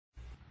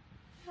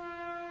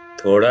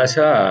थोड़ा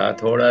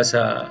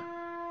सा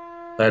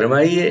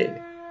फरमाइए,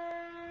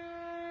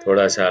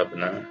 थोड़ा सा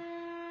अपना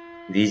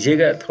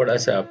दीजिएगा, थोड़ा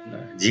सा अपना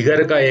जिगर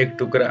का एक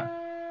टुकड़ा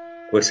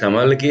को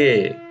संभल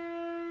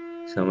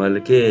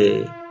के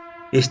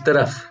इस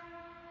तरफ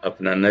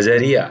अपना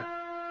नजरिया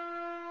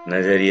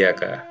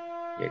का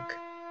एक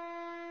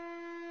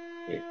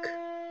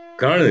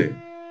कण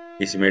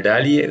इसमें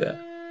डालिएगा।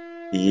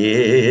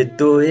 ये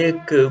तो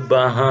एक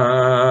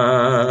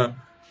बहाना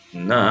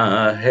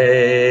है,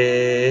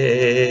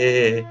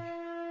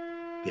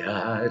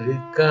 प्यार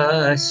का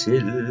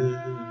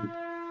सिलसिला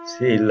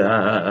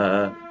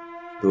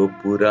तो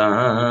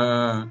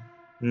पुराना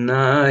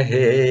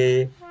है।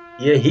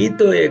 यही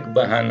तो एक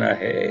बहाना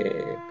है,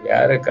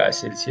 प्यार का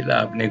सिलसिला।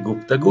 अपने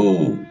गुफ्तगू,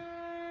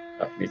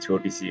 अपनी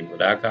छोटी सी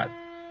मुलाकात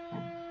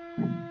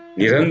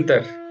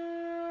निरंतर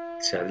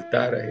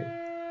चलता रहे,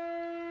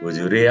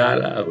 हुजूरे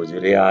आला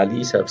हुजूरे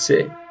आली सबसे।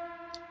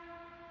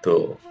 तो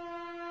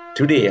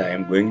today I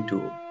am going to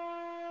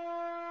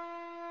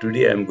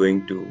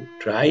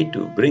try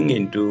to bring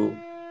into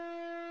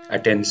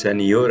attention,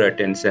 your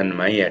attention,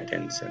 my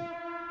attention,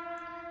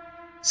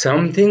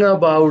 something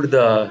about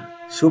the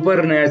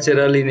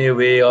supernatural in a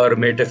way, or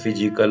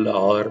metaphysical,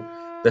 or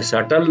the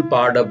subtle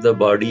part of the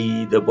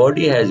body. The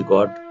body has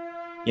got,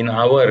 in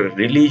our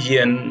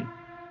religion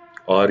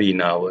or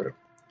in our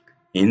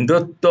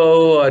Hindutva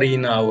or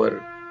in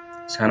our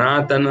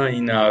Sanatana,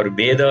 in our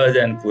Vedas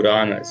and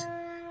Puranas,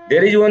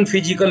 there is one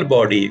physical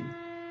body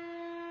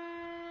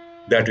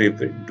that we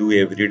do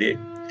every day.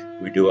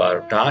 We do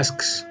our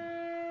tasks,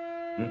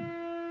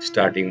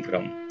 starting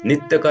from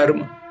Nitya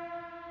Karma.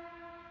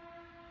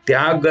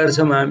 त्याग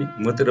गर्छौं हामी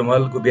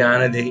मूत्रमलको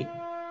बिहानदेखि.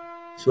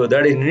 So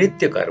that is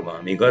Nitya Karma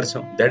हामी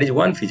गर्छौं. That is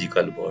one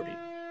physical body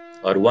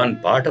or one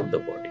part of the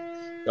body.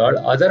 The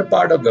other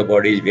part of the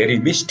body is very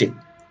mystic,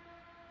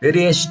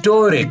 very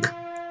historic,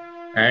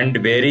 and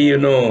very,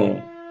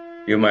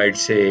 you might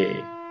say,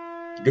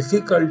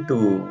 difficult to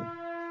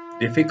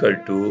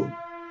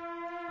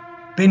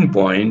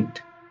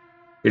pinpoint.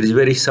 It is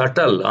very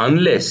subtle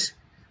unless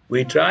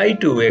we try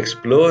to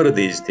explore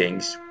these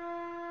things.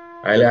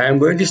 I am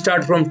going to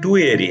start from two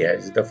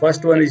areas. The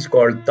first one is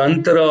called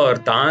Tantra or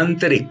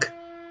Tantric.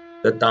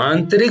 The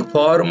Tantric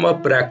form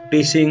of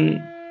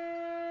practicing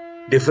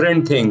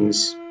different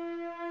things.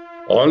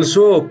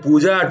 Also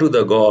puja to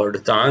the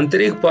god.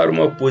 Tantric form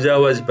of puja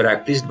was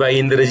practiced by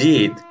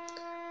Indrajit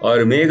or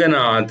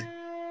Meghanath.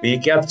 We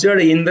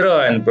captured Indra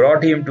and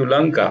brought him to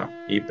Lanka.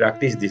 He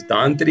practiced this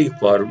Tantric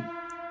form.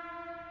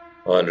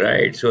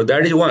 Alright, so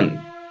that is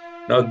one.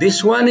 Now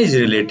this one is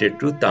related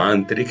to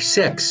Tantric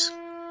sex.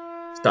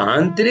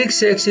 Tantric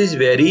sex is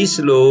very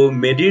slow,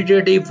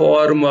 meditative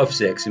form of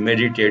sex.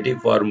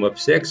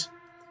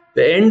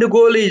 The end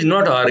goal is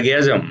not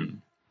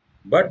orgasm,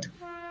 but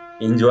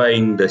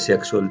enjoying the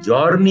sexual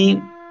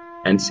journey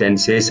and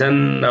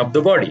sensation of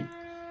the body.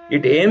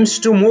 It aims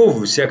to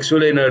move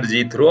sexual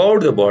energy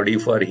throughout the body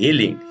for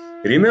healing.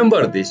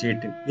 Remember this,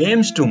 it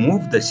aims to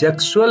move the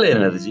sexual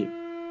energy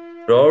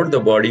throughout the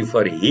body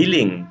for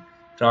healing,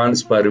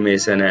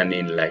 transformation and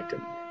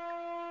enlightenment.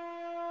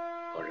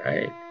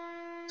 Alright.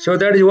 So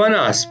that is one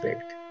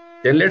aspect.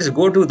 Then let's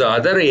go to the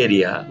other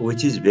area,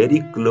 which is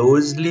very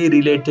closely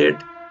related.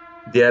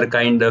 They are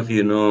kind of,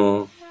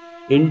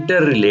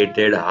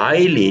 interrelated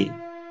highly.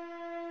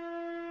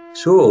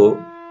 So,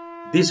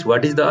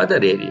 what is the other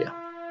area?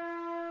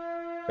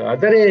 The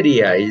other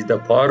area is the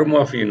form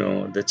of,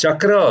 the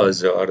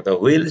chakras or the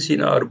wheels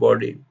in our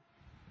body.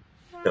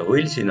 The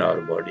wheels in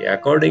our body.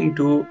 According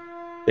to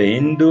the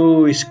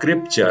Hindu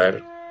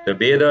scripture, the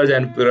Vedas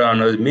and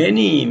Puranas,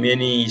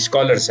 many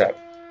scholars have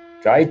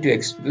tried to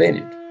explain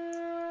it.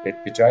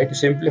 Let me try to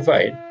simplify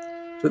it.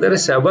 So there are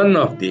 7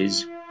 of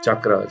these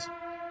chakras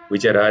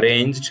which are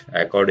arranged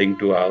according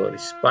to our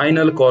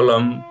spinal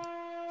column,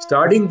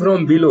 starting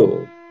from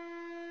below.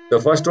 The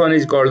first one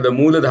is called the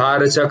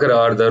Mooladhara chakra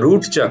or the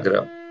root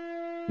chakra.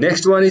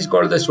 Next one is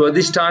called the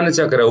Swadhisthana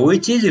chakra,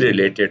 which is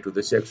related to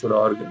the sexual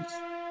organs.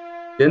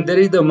 Then there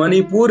is the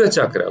Manipura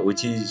chakra,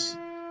 which is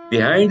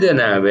behind the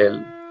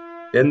navel.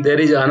 Then there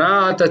is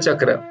Anahata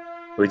chakra,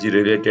 which is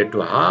related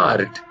to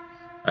heart.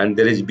 And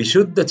there is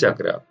Vishuddha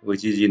chakra,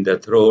 which is in the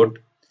throat.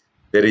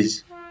 There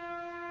is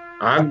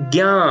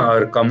Agnya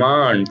or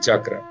command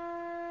chakra.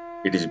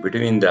 It is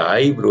between the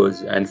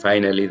eyebrows. And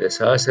finally the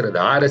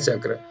Sahasradhara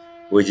chakra,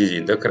 which is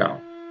in the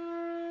crown.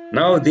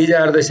 Now these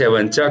are the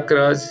 7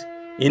 chakras.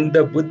 In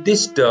the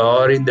Buddhist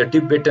or in the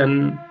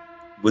Tibetan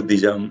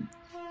Buddhism,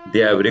 they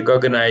have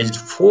recognized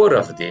 4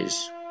 of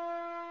these.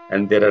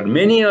 And there are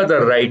many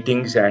other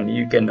writings, and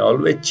you can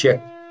always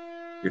check.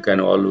 You can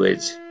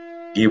always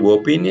give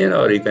opinion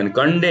or you can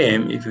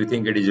condemn if you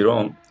think it is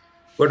wrong.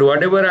 But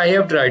whatever I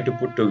have tried to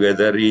put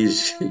together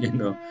is,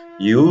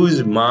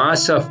 use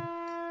mass of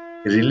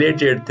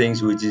related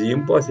things which is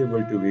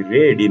impossible to be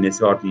read in a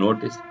short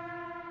notice.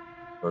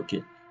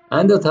 Okay.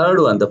 And the third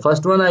one, the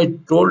first one I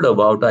told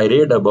about, I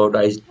read about,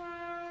 I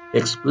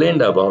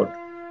explained about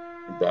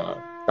the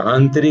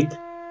tantric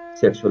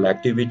sexual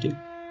activity.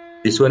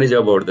 This one is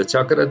about the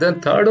chakra. The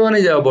third one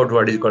is about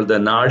what is called the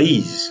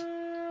nadis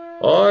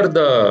or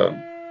the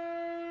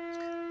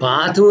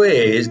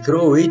pathways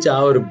through which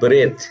our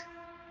breath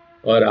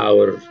or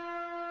our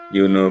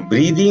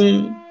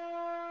breathing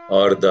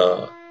or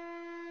the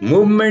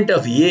movement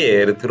of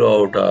air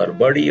throughout our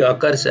body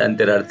occurs, and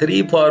there are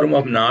three forms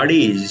of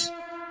nadis.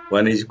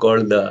 One is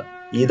called the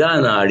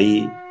Ida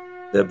Nadi,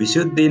 the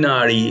Vishuddhi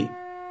Nadi,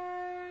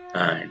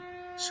 and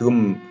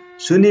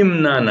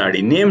Sunimna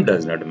Nadi. Name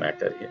does not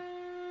matter here.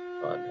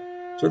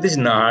 So these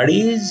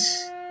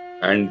nadis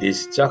and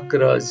these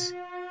chakras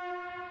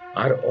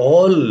are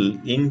all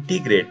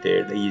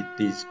integrated. It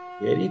is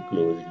very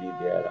closely,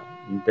 they are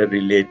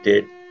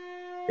interrelated,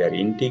 they are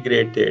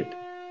integrated,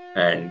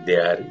 and they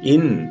are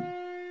in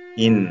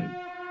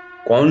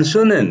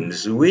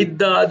consonance with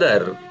the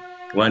other.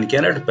 One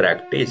cannot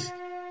practice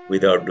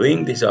without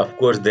doing this. Of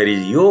course, there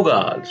is yoga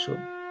also.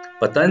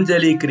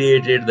 Patanjali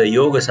created the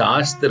Yoga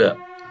Shastra,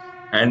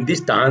 and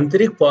this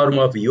tantric form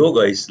of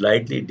yoga is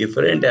slightly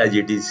different, as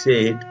it is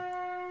said.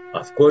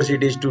 Of course,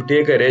 it is to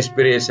take a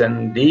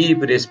respiration,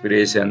 deep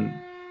respiration,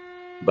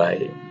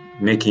 by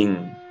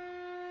making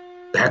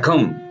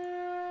vacuum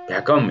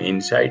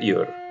inside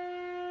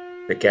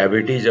the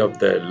cavities of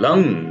the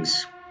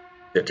lungs,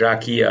 the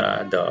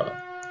trachea, the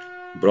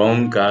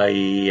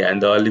bronchi,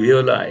 and the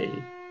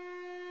alveoli.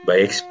 By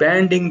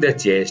expanding the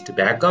chest,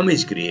 vacuum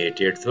is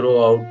created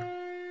throughout,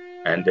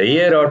 and the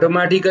air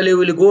automatically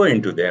will go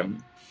into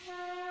them.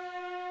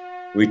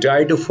 We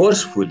try to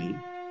forcefully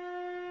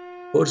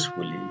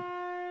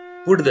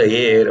put the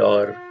air,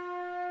 or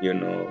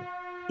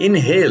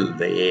inhale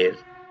the air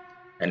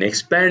and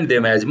expand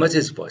them as much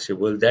as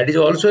possible. That is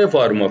also a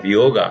form of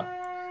yoga.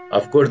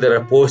 Of course, there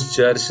are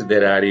postures,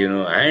 there are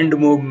hand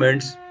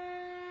movements,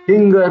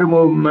 finger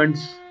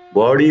movements,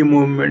 body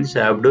movements,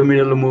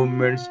 abdominal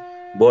movements,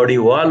 body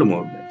wall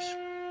movements.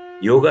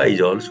 Yoga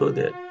is also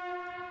there.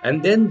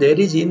 And then there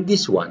is in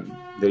this one,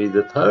 there is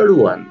the third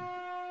one.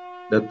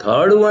 The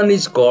third one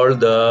is called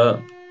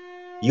the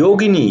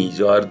yoginis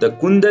or the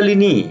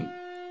kundalini.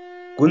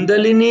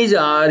 Kundalinis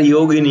are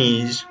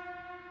yoginis.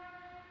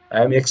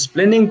 I am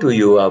explaining to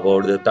you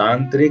about the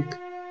tantric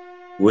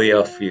way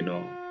of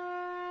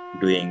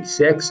doing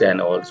sex, and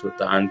also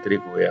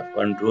tantric way of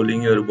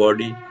controlling your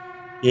body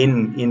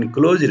in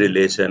close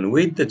relation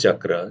with the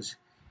chakras,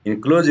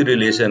 in close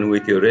relation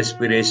with your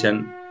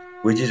respiration,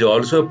 which is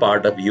also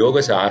part of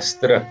Yoga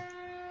Shastra,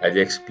 as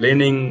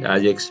explained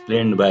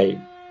by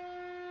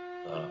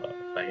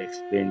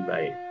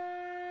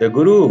the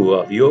Guru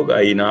of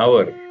Yoga in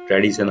our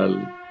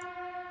traditional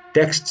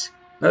texts.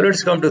 Now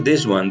let's come to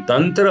this one,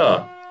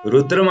 Tantra,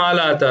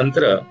 Rudramala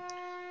Tantra.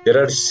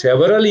 There are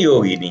several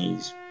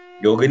yoginis.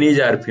 Yoginis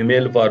are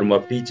female form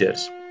of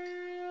teachers.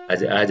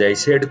 As I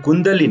said,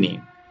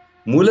 Kundalini.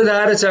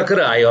 Muladhara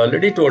Chakra, I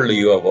already told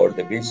you about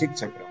the basic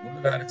chakra.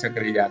 Muladhara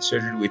Chakra is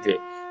associated with a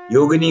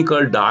yogini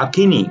called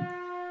Dakini.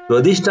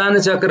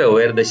 Swadhisthana Chakra,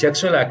 where the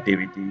sexual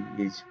activity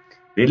is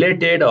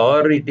related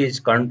or it is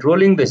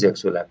controlling the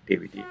sexual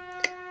activity.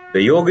 The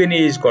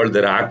yogini is called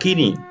the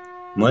Rakini.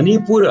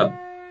 Manipura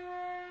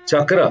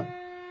Chakra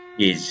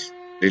is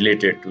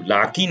related to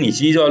Lakini.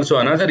 She is also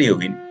another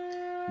yogini.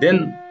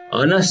 Then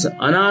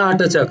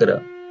Anahata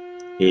Chakra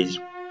is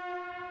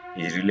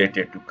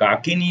related to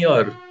Kakini,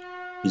 or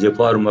is a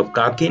form of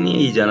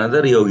Kakini, is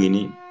another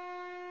yogini.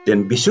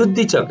 Then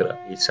Vishuddhi Chakra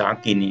is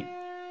Sakini.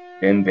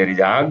 Then there is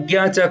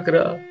Agya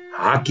Chakra,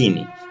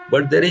 Hakini.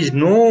 But there is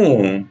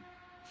no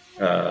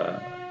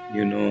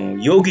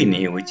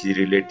yogini which is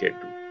related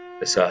to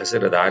the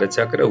Sahasradhara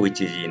Chakra,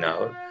 which is in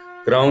our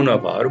crown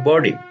of our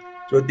body.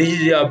 So this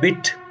is a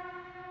bit,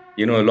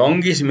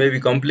 longish, may be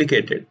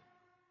complicated.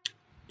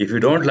 If you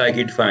don't like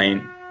it,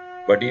 fine.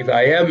 But if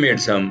I have made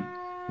some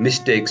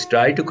mistakes,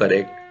 try to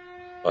correct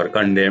or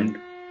condemned.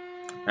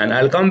 And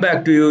I'll come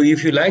back to you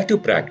if you like to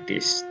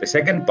practice. The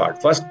second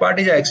part. First part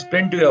is I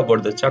explained to you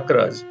about the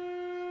chakras.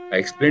 I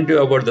explained to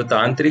you about the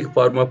tantric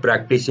form of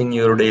practicing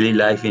your daily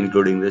life,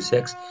 including the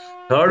sex.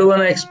 Third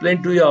one, I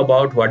explained to you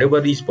about whatever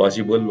is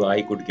possible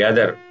I could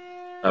gather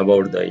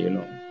about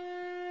the,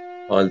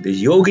 all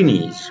these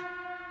yoginis.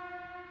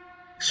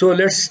 So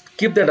let's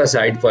keep that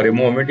aside for a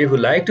moment. If you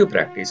like to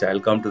practice, I'll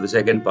come to the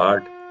second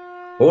part.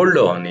 Hold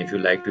on if you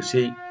like to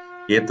see.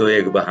 ये तो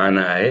एक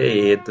बहाना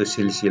है, ये तो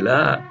सिलसिला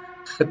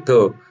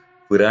तो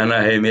पुराना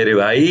है मेरे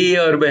भाई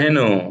और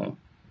बहनों.